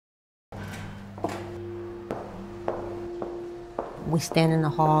We stand in the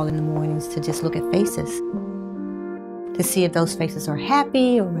hall in the mornings to just look at faces, to see if those faces are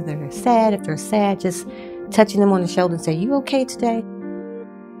happy or whether they're sad. If they're sad, just touching them on the shoulder and say, "You okay today?"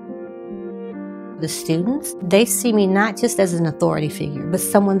 The students, they see me not just as an authority figure, but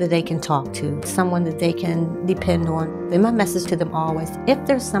someone that they can talk to, someone that they can depend on. And my message to them always, if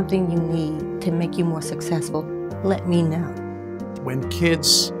there's something you need to make you more successful, let me know. When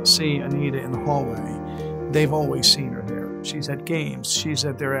kids see Anita in the hallway, they've always seen her there. She's at games, she's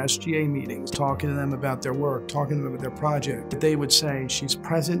at their SGA meetings, talking to them about their work, talking to them about their project. They would say she's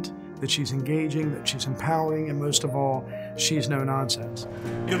present, that she's engaging, that she's empowering, and most of all, she's no nonsense.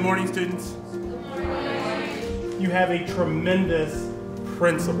 Good morning, students. You have a tremendous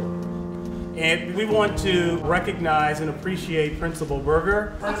principal. And we want to recognize and appreciate Principal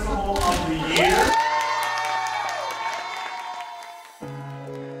Berger, Principal of the Year.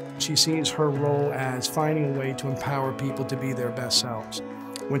 She sees her role as finding a way to empower people to be their best selves.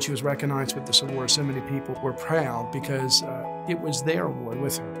 When she was recognized with this award, so many people were proud because it was their award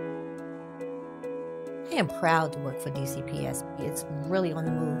with her. I am proud to work for DCPS. It's really on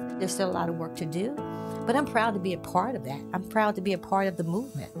the move. There's still a lot of work to do, but I'm proud to be a part of that. I'm proud to be a part of the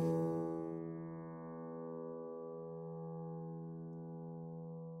movement.